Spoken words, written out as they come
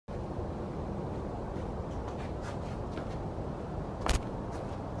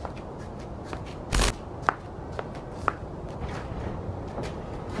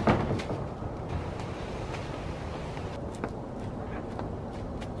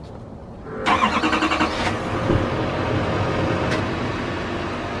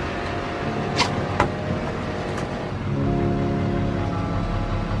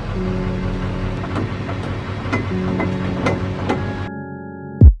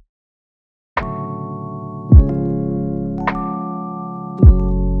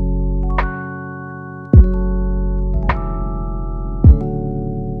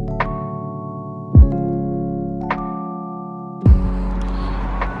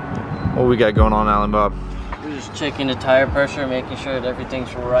What we got going on, Alan Bob? We're just checking the tire pressure, making sure that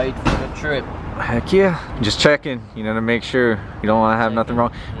everything's right for the trip. Heck yeah. Just checking, you know, to make sure you don't want to have nothing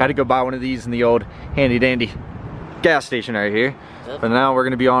wrong. I had to go buy one of these in the old handy dandy gas station right here. But now we're going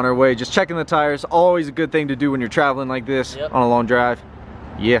to be on our way. Just checking the tires. Always a good thing to do when you're traveling like this on a long drive.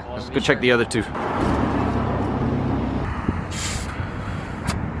 Yeah, let's go check the other two.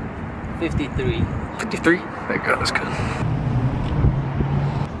 53. 53? Thank God, that's good.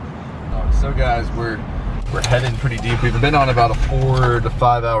 So guys, we're heading pretty deep. We've been on about a 4 to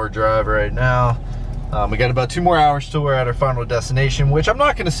 5 hour drive right now. We got about 2 more hours till we're at our final destination, which I'm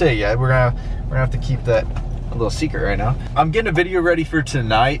not gonna say yet. We're gonna have to keep that a little secret right now. I'm getting a video ready for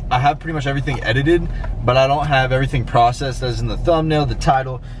tonight. I have pretty much everything edited, but I don't have everything processed as in the thumbnail, the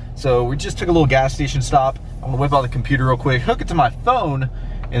title. So we just took a little gas station stop. I'm gonna whip out the computer real quick, hook it to my phone,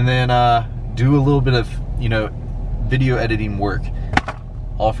 and then do a little bit of, you know, video editing work.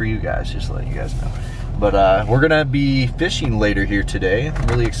 All for you guys, just to let you guys know. But we're gonna be fishing later here today. I'm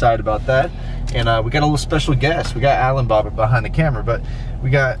really excited about that. And we got a little special guest. We got Alan Bob behind the camera, but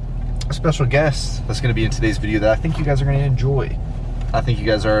we got a special guest that's gonna be in today's video that I think you guys are gonna enjoy. I think you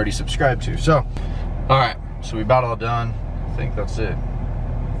guys are already subscribed to. So, all right, so we about all done. I think that's it.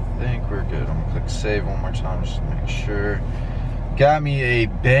 I think we're good. I'm gonna click save one more time just to make sure. Got me a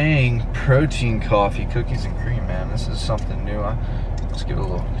Bang protein coffee, cookies and cream, man. This is something new. Let's give it a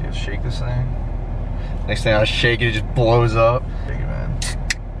little, shake this thing. Next thing I shake it, it just blows up. Shake it, man.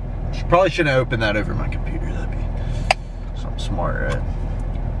 Probably shouldn't have opened that over my computer. That'd be something smart, right?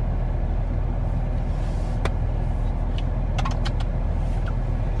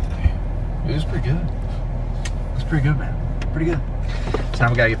 It was pretty good. It's pretty good, man. Pretty good. So now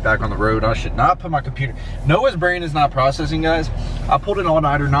we gotta get back on the road. I should not put my computer. Noah's brain is not processing, guys. I pulled an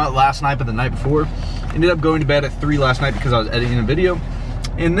all-nighter, not last night, but the night before. Ended up going to bed at 3 last night because I was editing a video.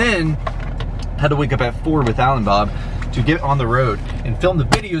 And then had to wake up at 4 with Alan Bob to get on the road and film the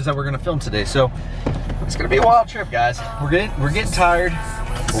videos that we're gonna film today. So it's gonna be a wild trip, guys. We're getting tired,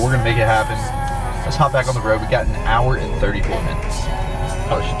 but we're gonna make it happen. Let's hop back on the road. We got an hour and 34 minutes.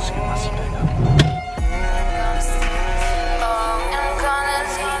 Probably should scoot my seat back up.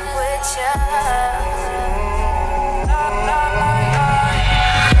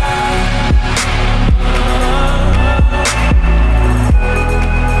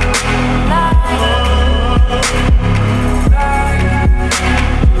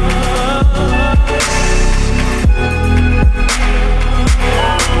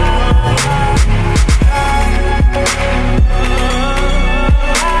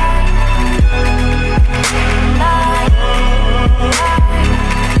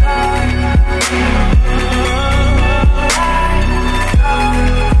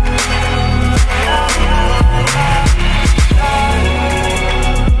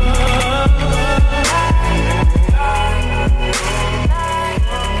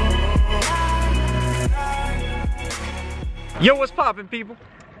 Yo, what's poppin', people?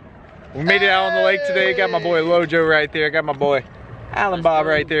 We made it out on the lake today. Got my boy Lojo right there. Got my boy Alan Bob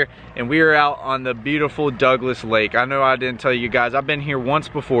right there. And we are out on the beautiful Douglas Lake. I know I didn't tell you guys, I've been here once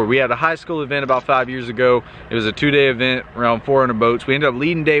before. We had a high school event about 5 years ago. It was a 2-day event, around 400 boats. We ended up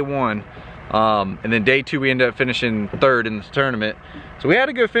leading day 1. And then day 2, we ended up finishing 3rd in the tournament. So we had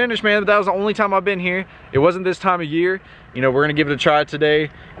a good finish, man, but that was the only time I've been here. It wasn't this time of year. You know, we're gonna give it a try today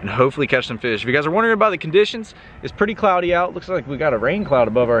and hopefully catch some fish. If you guys are wondering about the conditions, it's pretty cloudy out. Looks like we got a rain cloud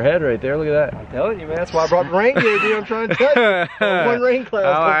above our head right there. Look at that. I'm telling you, man, that's why I brought the rain gear, dude. I'm trying to tell you. One rain cloud. Oh,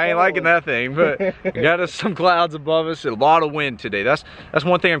 I ain't liking that thing, but we got us some clouds above us. A lot of wind today. That's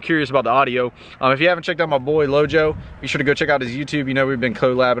one thing I'm curious about the audio. If you haven't checked out my boy Lojo, be sure to go check out his YouTube. You know, we've been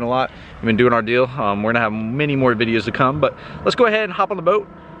collabing a lot. We've been doing our deal. We're gonna have many more videos to come, but let's go ahead and hop on the boat.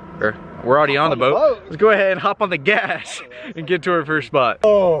 Or we're already on the boat. Let's go ahead and hop on the gas and get to our first spot.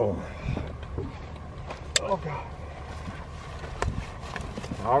 Oh God.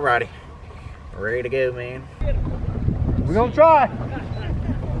 Alrighty, ready to go, man. We're gonna try.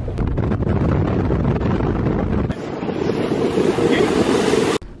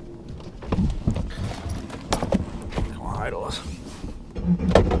 Come on, idle us.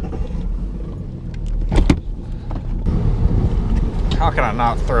 How can I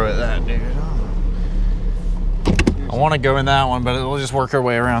not throw it that, dude? I want to go in that one, but we'll just work our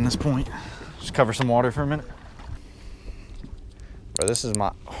way around this point. Just cover some water for a minute. Bro, this is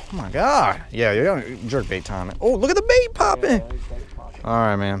my, oh my God. Yeah, you're gonna jerk bait time. Oh, look at the bait popping. Yeah, all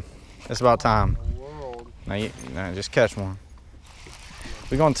right, man. It's about time. Now, just catch one.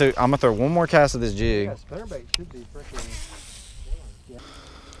 I'm gonna throw one more cast of this jig. Yeah, spinnerbait should be freaking.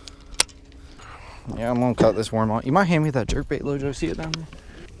 Yeah, I'm gonna cut this worm off. You might hand me that jerkbait, Lojo. See it down there?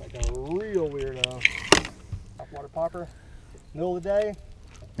 A real weirdo. Water popper, middle of the day.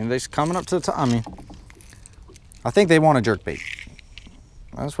 And they're coming up to the top. I mean, I think they want a jerkbait.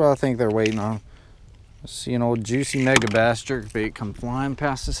 That's what I think they're waiting on. See an old juicy mega bass jerkbait come flying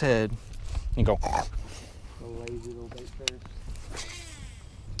past his head and go. A lazy little bait fish.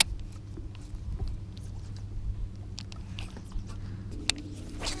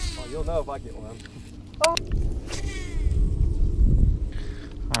 Oh, you'll know if I get one.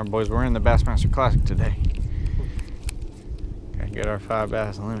 All right, boys, we're in the Bassmaster Classic today. Gotta get our 5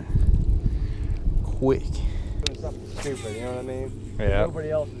 bass limit quick. Doing something stupid, you know what I mean? Yeah.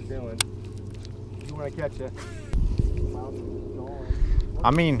 Nobody else is doing. You want to catch it?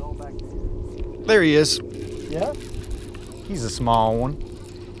 I mean, there he is. Yeah? He's a small one.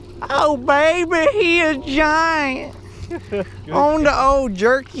 Oh, baby, he is giant. On the old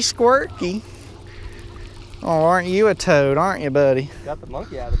jerky squirky. Oh, aren't you a toad, aren't you, buddy? Got the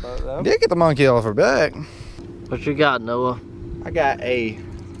monkey out of the boat, though. Did get the monkey off her back. What you got, Noah? I got a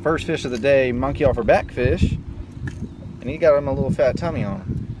first fish of the day monkey off her back fish, and he got him a little fat tummy on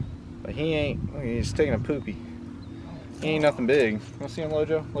him. But he ain't, look, he's taking a poopy. He ain't nothing big. You want to see him,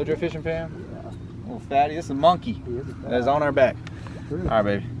 Lojo? Lojo fishing pan? Yeah. Little fatty. This is a monkey that is on our back. True. All right,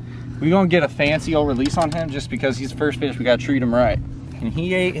 baby. We're going to get a fancy old release on him just because he's the first fish. We got to treat him right. And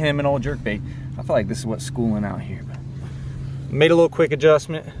he ate him an old jerkbait. I feel like this is what's schooling out here. But made a little quick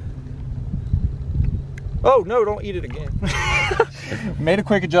adjustment. Oh, no, don't eat it again. Made a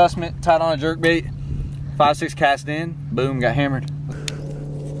quick adjustment, tied on a jerkbait. 5-6 cast in, boom, got hammered.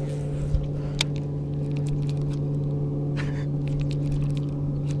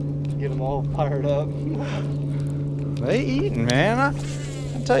 Get them all fired up. They eating, man.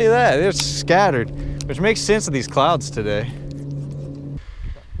 I'll tell you that. They're scattered, which makes sense of these clouds today.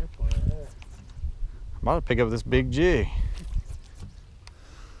 I'm about to pick up this big jig.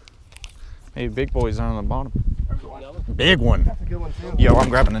 Maybe big boys on the bottom. Big one. That's a good one, too. Yo, I'm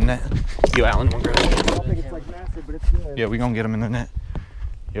grabbing the net. Yo, Alan, I'm grabbing the I don't think it's like massive, but it's good. Yeah, we gonna get him in the net.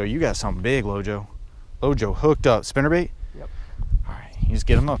 Yo, you got something big, Lojo. Lojo hooked up. Spinnerbait? Yep. All right, you just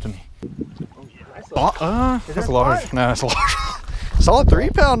get him up to me. Oh, yeah. Nice. That's large. No, that's large. Solid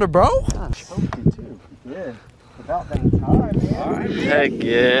 3-pounder, bro. Gosh, too. Yeah. About that time, man. All right, Heck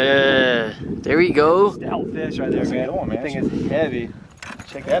yeah. There we go. Stout fish right there, That's a man. good one, man. That thing is heavy.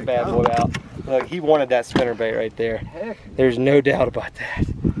 Check that bad boy out. Look, he wanted that spinnerbait right there. Heck. There's no doubt about that.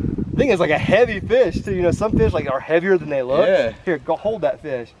 The thing is, like a heavy fish too. You know, some fish like are heavier than they look. Yeah. Here, go hold that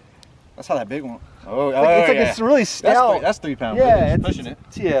fish. That's how that big one. Oh, It's like, it's really stout. That's 3-pound. Yeah, He's pushing it.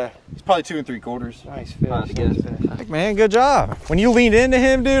 Yeah. It's probably 2 3/4. Nice fish. Nice Nice fish. fish. Heck, man, good job. When you leaned into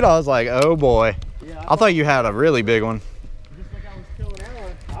him, dude, I was like, oh boy. Yeah, I thought you had a really big one. just like I was killing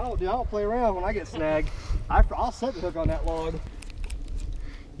Alan. I don't play around when I get snagged. I'll set the hook on that log.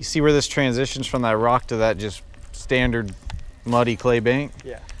 You see where this transitions from that rock to that just standard muddy clay bank?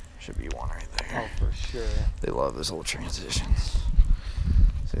 Yeah. Should be one right there. Oh, for sure. They love this little transitions.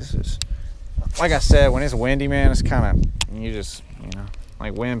 This is, like I said, when it's windy, man, it's kind of, you just, you know,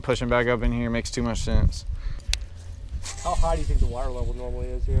 like wind pushing back up in here makes too much sense. How high do you think the water level normally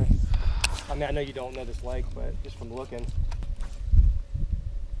is here? I mean, I know you don't know this lake, but just from looking.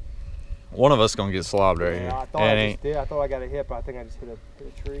 One of us gonna get slobbed right Yeah, here. I thought I just did. I thought I got a hit, but I think I just hit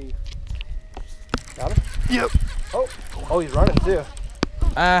a tree. Got him? Yep. Oh, he's running too.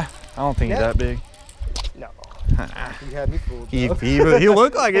 I don't think he's that big. No. You had me fooled. He though.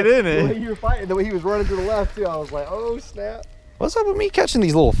 looked like it, didn't The way it? you were fighting, the way he was running to the left too, I was like, oh snap. What's up with me catching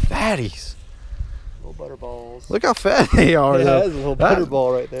these little fatties? Little butterballs. Look how fat they are. Yeah, though. that's a little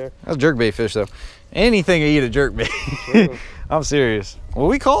butterball right there. That's jerkbait fish though. Anything to eat a jerkbait. True. I'm serious. Well,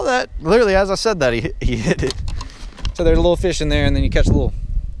 we call that, literally as I said that, he hit it. So there's a little fish in there and then you catch a little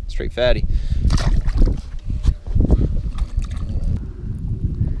straight fatty.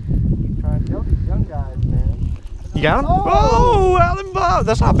 Trying to tell these young guys, man. You got him? Oh! Oh, Alan Bob.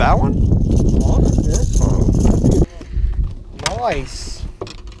 That's not a bad one. Nice.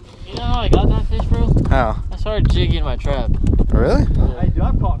 You know how I got that fish, bro? How? I started jigging my trap. Really? Hey, dude,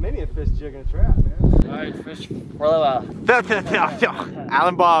 I've caught many a fish jigging a trap, man. Alright, fish. Voila.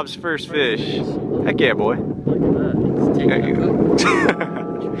 Alan Bob's first fish. Heck yeah, boy. Look at that. It's taking There you a go.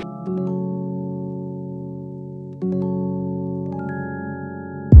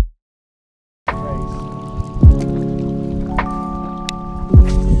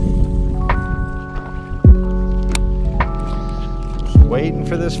 Just waiting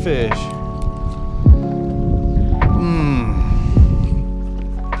for this fish.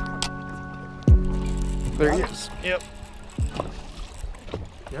 There he is. Yep.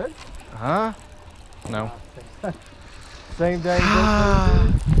 Good? Huh? No. Same day.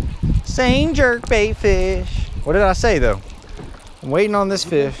 Same jerkbait fish. What did I say though? I'm waiting on this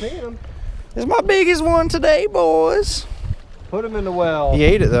fish. It's my biggest one today, boys. Put him in the well. He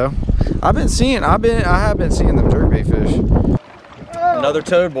ate it though. I have been seeing them jerkbait fish. Oh. Another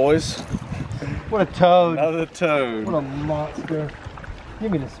toad, boys. What a toad. Another toad. What a monster.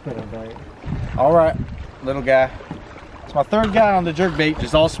 Give me the spinnerbait. All right, little guy. It's my third guy on the jerkbait,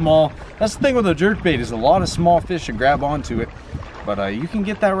 just all small. That's the thing with the jerkbait is a lot of small fish to grab onto it. But you can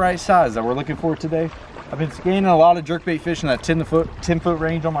get that right size that we're looking for today. I've been scanning a lot of jerkbait fish in that 10 foot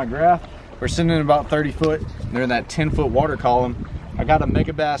range on my graph. We're sitting in about 30 foot. And they're in that 10 foot water column. I got a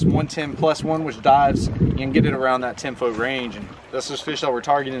Mega Bass 110+1, which dives. You can get it around that 10 foot range. And that's just fish that we're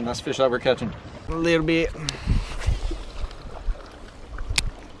targeting. That's fish that we're catching. A little bit.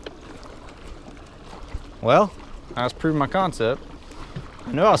 Well, I was proving my concept.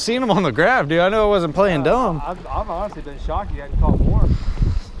 I know I was seeing them on the graph, dude. I know I wasn't playing dumb. I've honestly been shocked you hadn't caught more on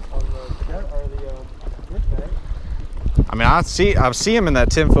the jerkbait. I mean, I see him in that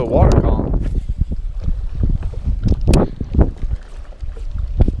 10 foot water column.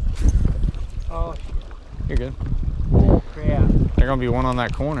 Oh, you're good. Oh crap! There's gonna be one on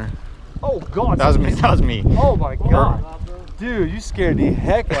that corner. Oh god! That was me. That was me. Oh my god! Dude, you scared the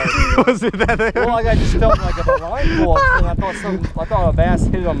heck out of me. Was it that? Well, like I just felt like a line pull. And I thought a bass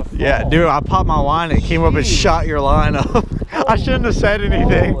hit it on the floor. Yeah, dude, I popped my line. It came up and shot your line up. I shouldn't have said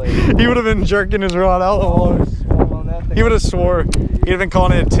anything. He would have been jerking his rod out the water. He would have swore. He'd have been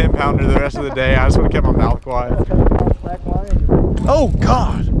calling it a 10 pounder the rest of the day. I just would have kept my mouth quiet. Oh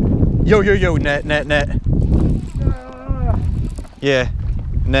God! Yo, net. Yeah,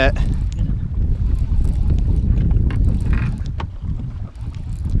 net.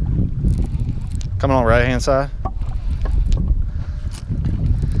 Coming on right hand side.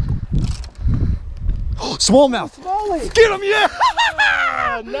 Smallmouth. Get him, yeah!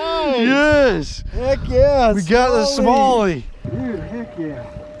 Nice. Yes. Heck yeah. We got the smallie. Dude, heck yeah.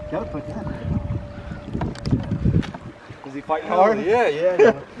 Gotta put that there. Is he fighting hard?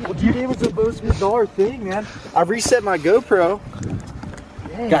 Yeah. Well, dude, it was a most bizarre thing, man. I reset my GoPro.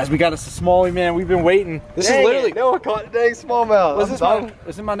 Dang. Guys, we got us a smallie, man. We've been waiting. This is literally. No, I caught a dang smallmouth.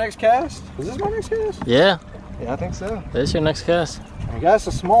 Is this my next cast? Is this my next cast? Yeah. Yeah, I think so. This your next cast. We got us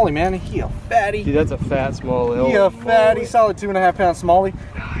a smallie, man. He a fatty. Dude, that's a fat smallie. He a fatty, solid 2.5 pound smallie.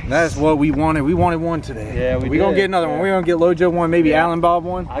 Nice. That's what we wanted. We wanted one today. Yeah, we gonna get another one. We're gonna get Lojo one, maybe Alan Bob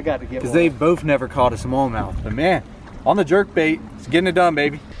one. I got to get one. Because they both never caught a smallmouth. But man, on the jerkbait, it's getting it done,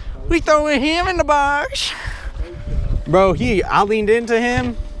 baby. We throwing him in the box. Bro, I leaned into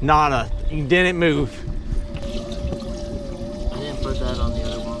him. Nada. He didn't move. I didn't put that on the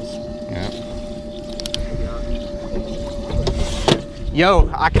other ones. Yeah.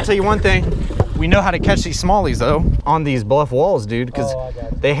 Yo, I can tell you one thing. We know how to catch these smallies though on these bluff walls, dude, because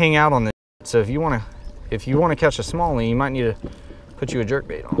they hang out on this. So if you wanna catch a smallie, you might need to put you a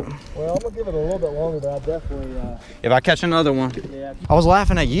jerkbait on them. Well, I'm gonna give it a little bit longer, but I definitely. If I catch another one. Yeah. I was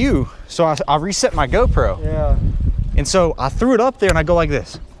laughing at you, so I reset my GoPro. Yeah. And so I threw it up there and I go like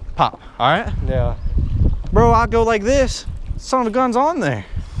this. Pop, all right? Yeah. Bro, I go like this. Son of a gun's on there.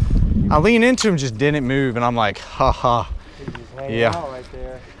 I lean into him, just didn't move, and I'm like, haha. Yeah. Right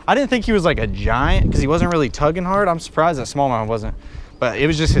there. I didn't think he was like a giant because he wasn't really tugging hard. I'm surprised that smallmouth wasn't. But it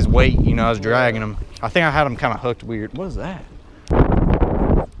was just his weight, you know, I was dragging him. I think I had him kind of hooked weird. What is that?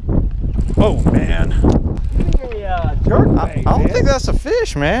 Oh, man. Jerkbait, I don't think that's a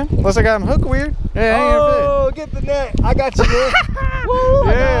fish, man. Unless I got him hooked weird. Yeah, oh, get the net. I got you, man. Woo,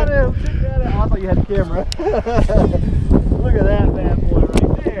 I got him. Check that out. I thought you had the camera. Look at that bad boy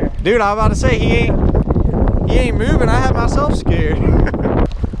right there. Dude, I'm about to say, he ain't moving. I had myself scared.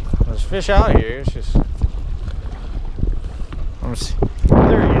 There's fish out here. It's just...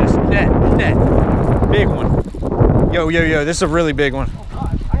 There he is. Net. Big one. Yo. This is a really big one. Oh,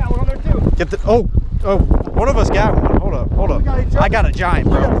 God. I got one on there, too. Get the... Oh. One of us got one. Hold up. I got a giant,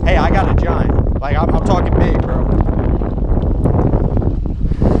 bro. Hey, I got a giant. Like, I'm talking big, bro.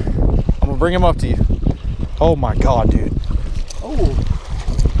 I'm gonna bring him up to you. Oh my God, dude.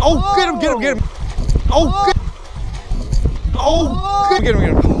 Oh, get him. Get him.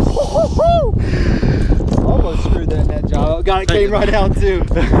 Almost screwed that net job. Got it, came right out too.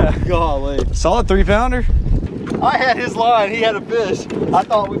 Golly. Solid 3-pounder. I had his line, he had a fish. I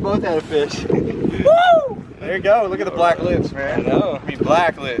thought we both had a fish. Woo! There you go. Look at the black lips, man. I know. I mean,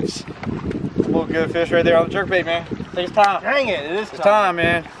 black lips. A little good fish right there on the jerkbait, man. Take his time. Dang it, it is time,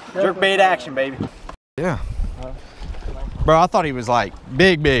 man. Jerkbait action, baby. Yeah. Bro, I thought he was like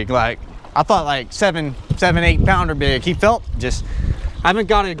big. Like, I thought like 7, 8 pounder big. He felt just, I haven't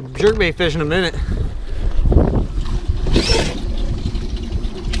got a jerkbait fish in a minute.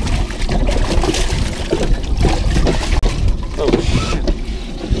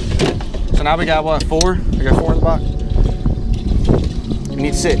 now we got what, 4? We got 4 in the box. We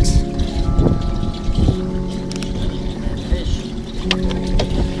need 6.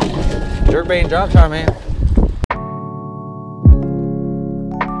 Jerkbait and drop time, man.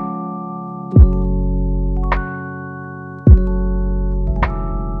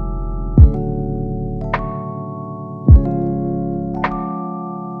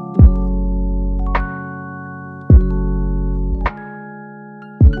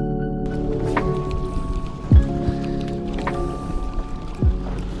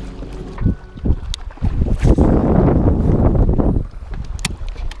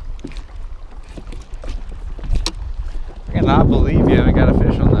 I cannot believe you haven't got a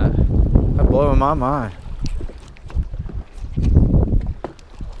fish on that. That's blowing my mind.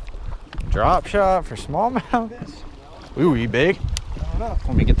 Drop shot for smallmouth. Ooh, you big? I don't know.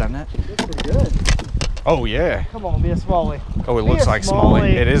 Let me get that net. That's pretty good. Oh yeah. Come on, be a smallie. Oh, it Be looks a like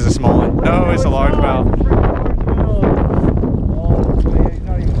smallie. It is a smallie. No, it's a not. largemouth. Oh, man, he's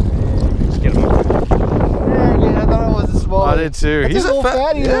not even big. Get him. Dang it, I thought it was a small. I did too. That's He's a little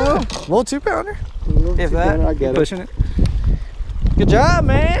fatty, though. Little 2-pounder. If that, I get it. pushing it. Good job,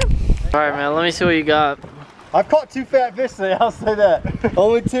 man. All right, man. Let me see what you got. I've caught 2 fat fish today, I'll say that.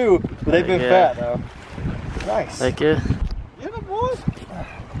 Only 2, but they've been Yeah. fat though. Nice. Thank you. Get it, boys.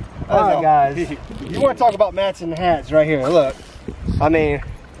 Alright, guys. You want to talk about matching the hats right here? Look. I mean,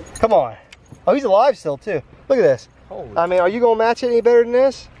 come on. Oh, he's alive still too. Look at this. Holy. I mean, are you gonna match it any better than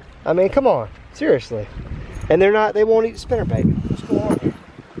this? I mean, come on. Seriously. And they're not. They won't eat spinnerbait. What's going on here?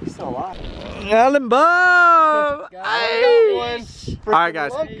 He's still alive. Alan Bob. All Alright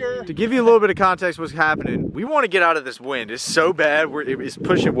guys, to give you a little bit of context what's happening, we want to get out of this wind. It's so bad, it's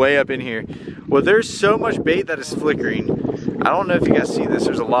pushing way up in here. Well, there's so much bait that is flickering. I don't know if you guys see this,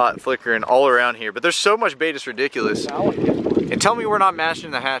 there's a lot flickering all around here, but there's so much bait, it's ridiculous. And tell me we're not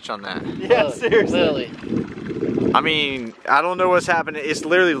mashing the hatch on that. Yeah, seriously. Literally. I mean, I don't know what's happening. It's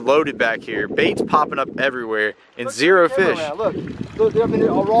literally loaded back here. Bait's popping up everywhere and Look, zero fish. Look, I mean,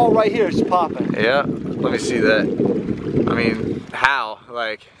 they're all right here. It's popping. Yeah, let me see that. I mean, how?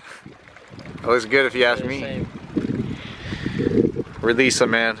 Like, it looks good if you ask me. Same. Release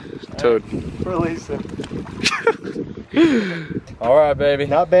him, man. Toad. Release him. All right, baby.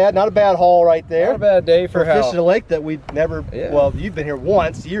 Not bad. Not a bad haul right there. Not a bad day for fishing a lake that we never. Yeah. Well, you've been here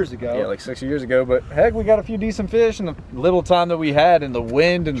once years ago. Yeah, like 6 years ago. But heck, we got a few decent fish in the little time that we had, and the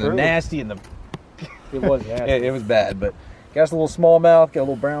wind and the True. nasty and the. It was nasty. It was bad, but got us a little smallmouth, got a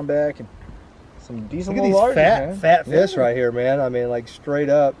little brown back, and some decent Look at little these larges, fat man. fish right here, man. I mean, like straight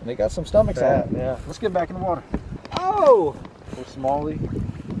up. They got some stomachs Fat, on. yeah. Let's get back in the water. Oh. Little smallie.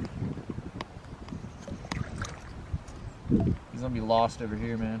 He's gonna be lost over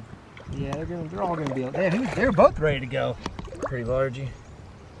here, man. Yeah, they're all gonna be. They're both ready to go. Pretty largy.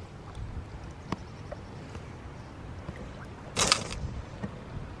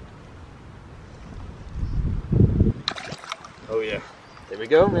 Oh yeah. There we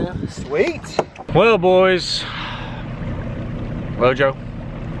go, man. Sweet. Well, boys. Lojo,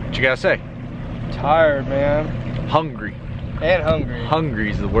 what you gotta say? Tired, man. Hungry. And hungry.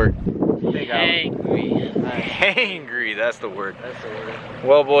 Hungry's the word. Angry. Hangry, that's the word. That's the word.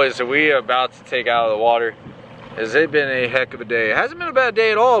 Well, boys, so we are about to take out of the water. Has it been a heck of a day? It hasn't been a bad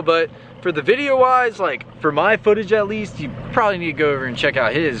day at all, but for the video wise, like for my footage at least, you probably need to go over and check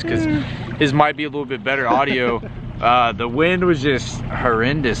out his, because his might be a little bit better audio. The wind was just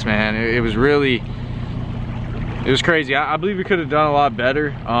horrendous, man. It was really, it was crazy. I believe we could have done a lot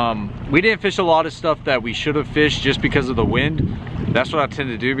better. We didn't fish a lot of stuff that we should have fished just because of the wind. That's what I tend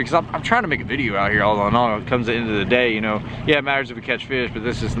to do, because I'm trying to make a video out here all in all. It comes at the end of the day, you know. Yeah, it matters if we catch fish, but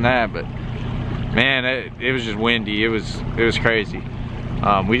this and that. But man, it was just windy. It was crazy.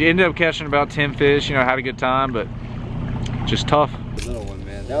 We ended up catching about 10 fish, you know, had a good time, but just tough. Little one,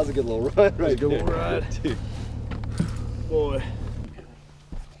 man. That was a good little run, right? Good little ride. Dude. Boy.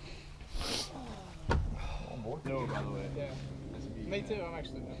 Noah, by the way. Yeah. Nice to meet you. Me too, I'm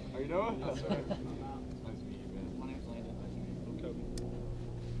actually. Are you Noah? Oh, sorry. Nice to meet you, man. My name's Landon. Nice to meet you. I'm Kobe.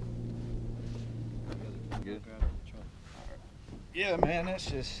 Good. Yeah, man, that's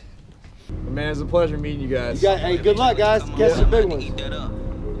just... Man, it's a pleasure meeting you guys. Hey, good luck, guys. Catch some big ones.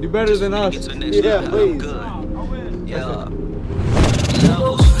 Do better than us. Yeah, please.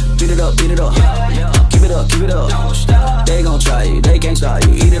 Beat it up, beat it up. Keep it up, keep it up. They gon' try you, they can't stop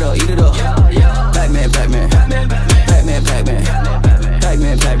you. Eat it up, eat it up. Pac-Man, Pac-Man.